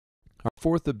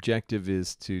fourth objective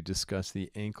is to discuss the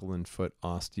ankle and foot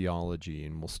osteology,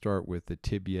 and we'll start with the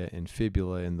tibia and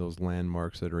fibula and those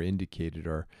landmarks that are indicated,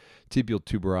 our tibial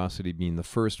tuberosity being the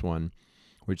first one,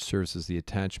 which serves as the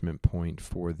attachment point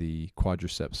for the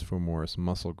quadriceps femoris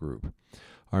muscle group.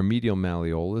 Our medial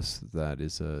malleolus, that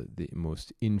is the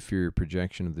most inferior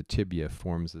projection of the tibia,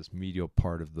 forms this medial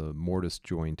part of the mortise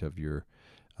joint of your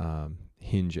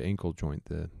hinge ankle joint,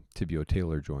 the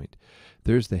tibio-talar joint.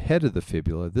 There's the head of the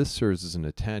fibula. This serves as an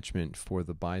attachment for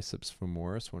the biceps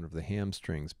femoris, one of the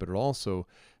hamstrings, but it also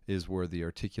is where the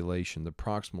articulation, the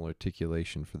proximal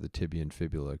articulation for the tibia and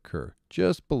fibula occur.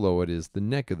 Just below it is the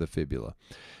neck of the fibula.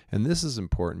 And this is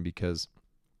important because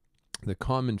the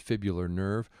common fibular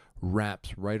nerve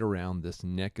wraps right around this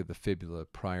neck of the fibula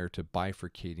prior to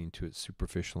bifurcating to its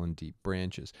superficial and deep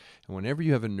branches. And whenever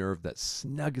you have a nerve that's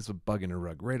snug as a bug in a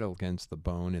rug right against the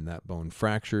bone and that bone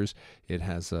fractures, it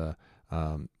has a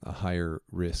higher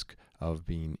risk of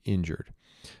being injured.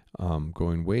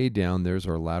 Going way down, there's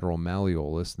our lateral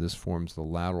malleolus. This forms the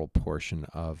lateral portion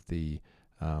of the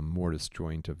mortise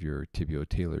joint of your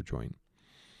tibio-talar joint.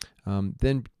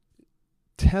 Then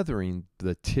tethering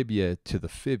the tibia to the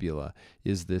fibula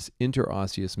is this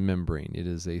interosseous membrane. It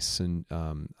is a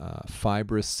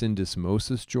fibrous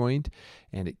syndesmosis joint,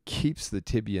 and it keeps the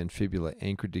tibia and fibula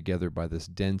anchored together by this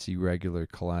dense, irregular,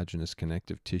 collagenous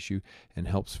connective tissue, and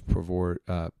helps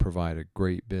provide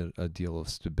a deal of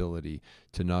stability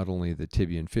to not only the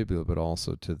tibia and fibula, but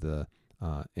also to the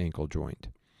ankle joint.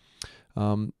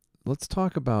 Let's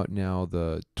talk about now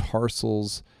the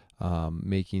tarsals,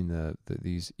 making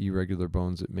these irregular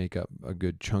bones that make up a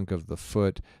good chunk of the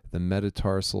foot, the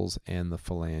metatarsals, and the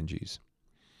phalanges.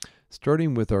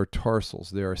 Starting with our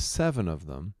tarsals, there are 7 of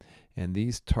them, and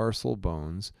these tarsal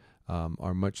bones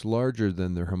are much larger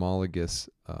than their homologous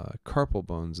carpal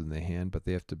bones in the hand, but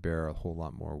they have to bear a whole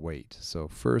lot more weight. So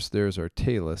first there's our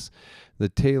talus. The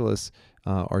talus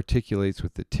articulates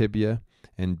with the tibia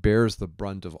and bears the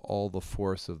brunt of all the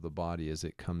force of the body as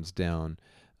it comes down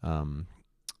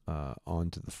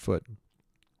onto the foot.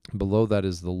 Below that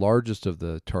is the largest of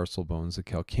the tarsal bones, the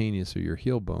calcaneus, or your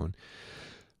heel bone.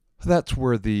 That's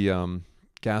where the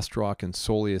gastroc and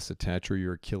soleus attach, or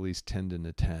your Achilles tendon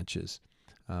attaches.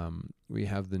 We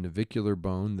have the navicular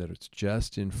bone that is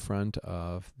just in front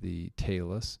of the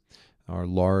talus, our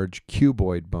large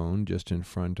cuboid bone just in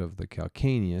front of the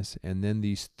calcaneus, and then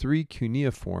these 3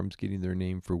 cuneiforms getting their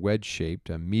name for wedge-shaped,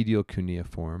 a medial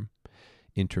cuneiform,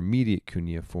 intermediate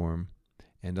cuneiform,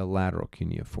 and a lateral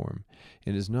cuneiform.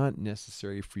 It is not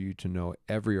necessary for you to know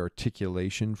every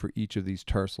articulation for each of these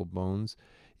tarsal bones.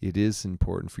 It is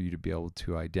important for you to be able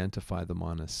to identify them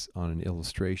on an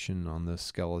illustration, on the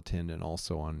skeleton, and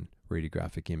also on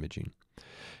radiographic imaging.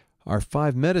 Our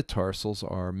 5 metatarsals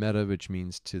are meta, which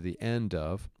means to the end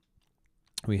of.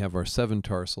 We have our 7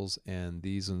 tarsals, and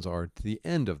these ones are to the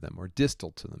end of them, or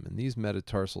distal to them. And these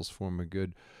metatarsals form a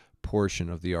good portion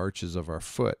of the arches of our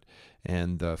foot,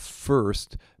 and the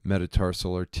first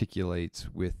metatarsal articulates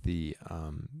with the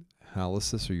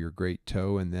hallucis, or your great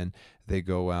toe, and then they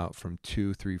go out from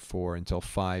 2, 3, 4 until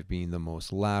 5 being the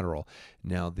most lateral.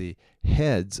 Now the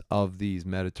heads of these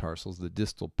metatarsals, the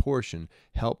distal portion,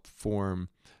 help form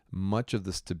much of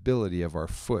the stability of our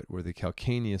foot, where the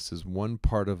calcaneus is one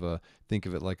part of think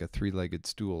of it like a 3-legged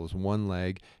stool, is one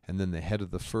leg, and then the head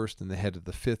of the first and the head of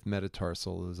the 5th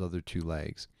metatarsal is other 2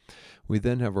 legs. We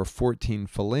then have our 14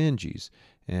 phalanges,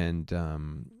 and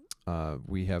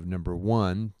we have number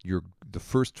 1, the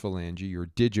first phalange, your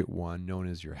digit 1, known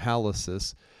as your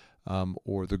hallucis,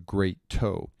 or the great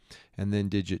toe. And then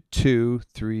digit 2,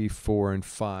 3, 4, and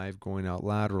 5 going out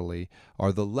laterally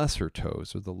are the lesser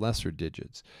toes, or the lesser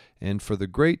digits. And for the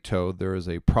great toe, there is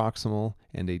a proximal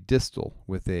and a distal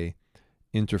with a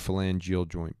interphalangeal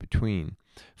joint between.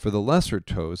 For the lesser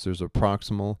toes, there's a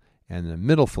proximal and a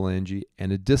middle phalange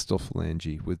and a distal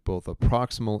phalange, with both a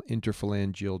proximal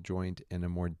interphalangeal joint and a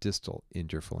more distal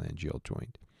interphalangeal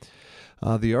joint.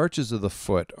 The arches of the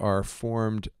foot are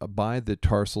formed by the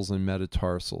tarsals and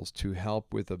metatarsals to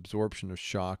help with absorption of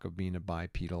shock of being a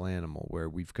bipedal animal, where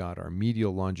we've got our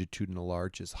medial longitudinal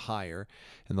arch is higher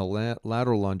and the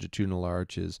lateral longitudinal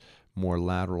arch is more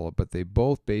lateral, but they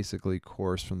both basically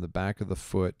course from the back of the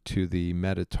foot to the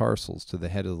metatarsals, to the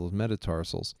head of those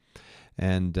metatarsals,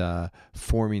 and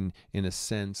forming in a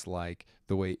sense like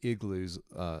the way igloos,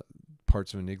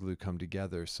 parts of an igloo come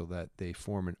together so that they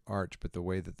form an arch, but the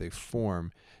way that they form,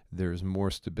 there's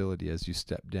more stability as you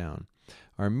step down.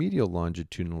 Our medial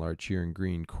longitudinal arch here in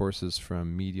green courses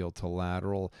from medial to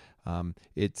lateral.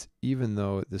 It's, even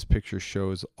though this picture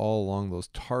shows all along those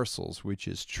tarsals, which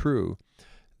is true,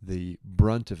 the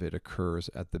brunt of it occurs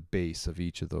at the base of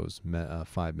each of those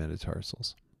 5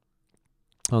 metatarsals.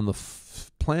 On the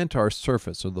plantar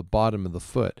surface, or the bottom of the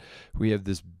foot, we have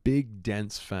this big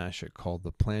dense fascia called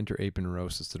the plantar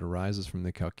aponeurosis that arises from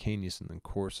the calcaneus and then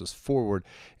courses forward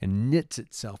and knits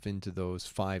itself into those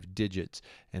 5 digits,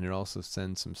 and it also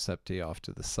sends some septae off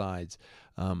to the sides.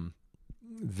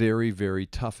 Very, very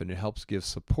tough, and it helps give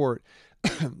support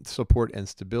and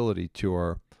stability to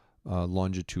our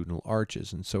longitudinal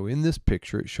arches. And so in this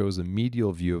picture, it shows a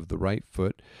medial view of the right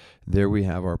foot. There we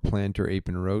have our plantar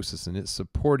aponeurosis, and it's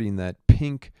supporting that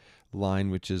pink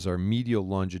line, which is our medial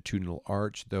longitudinal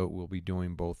arch, though it will be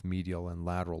doing both medial and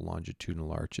lateral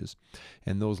longitudinal arches.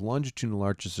 And those longitudinal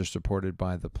arches are supported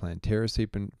by the plantar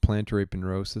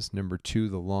aponeurosis, number 2,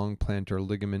 the long plantar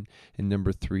ligament, and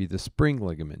number 3, the spring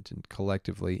ligament. And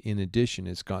collectively, in addition,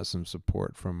 it's got some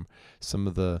support from some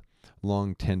of the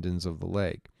long tendons of the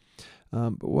leg.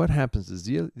 But what happens is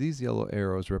these yellow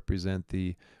arrows represent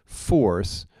the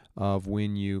force of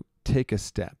when you take a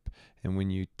step. And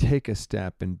when you take a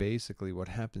step, and basically what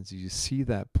happens is you see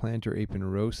that plantar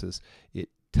aponeurosis, it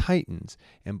tightens.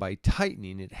 And by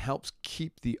tightening, it helps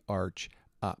keep the arch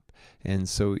up. And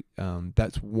so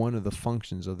that's one of the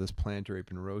functions of this plantar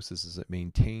aponeurosis, is it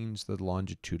maintains the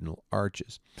longitudinal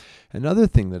arches. Another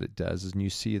thing that it does is, and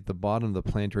you see at the bottom of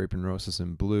the plantar aponeurosis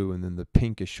in blue, and then the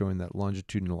pink is showing that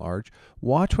longitudinal arch,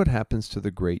 watch what happens to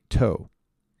the great toe.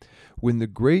 When the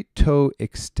great toe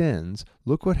extends,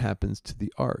 look what happens to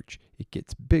the arch. It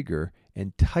gets bigger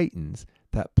and tightens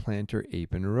that plantar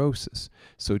aponeurosis.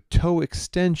 So toe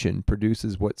extension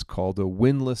produces what's called a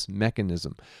windlass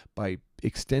mechanism. By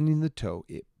extending the toe,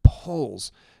 it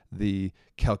pulls the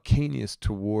calcaneus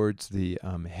towards the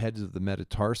heads of the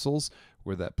metatarsals,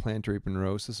 where that plantar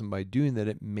aponeurosis, and by doing that,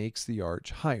 it makes the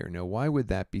arch higher. Now, why would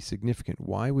that be significant?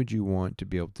 Why would you want to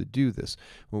be able to do this?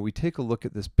 When we take a look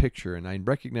at this picture, and I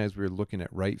recognize we're looking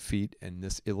at right feet, and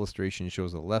this illustration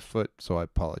shows a left foot, so I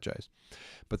apologize.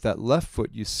 But that left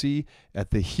foot you see at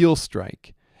the heel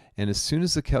strike, and as soon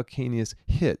as the calcaneus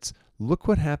hits, look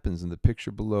what happens in the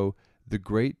picture below. The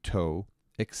great toe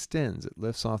extends, it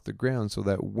lifts off the ground, so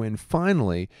that when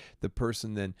finally the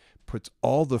person then puts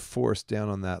all the force down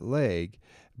on that leg,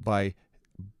 by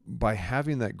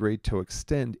having that great toe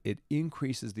extend, it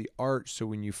increases the arch, so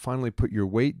when you finally put your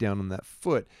weight down on that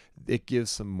foot, it gives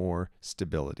some more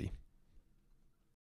stability.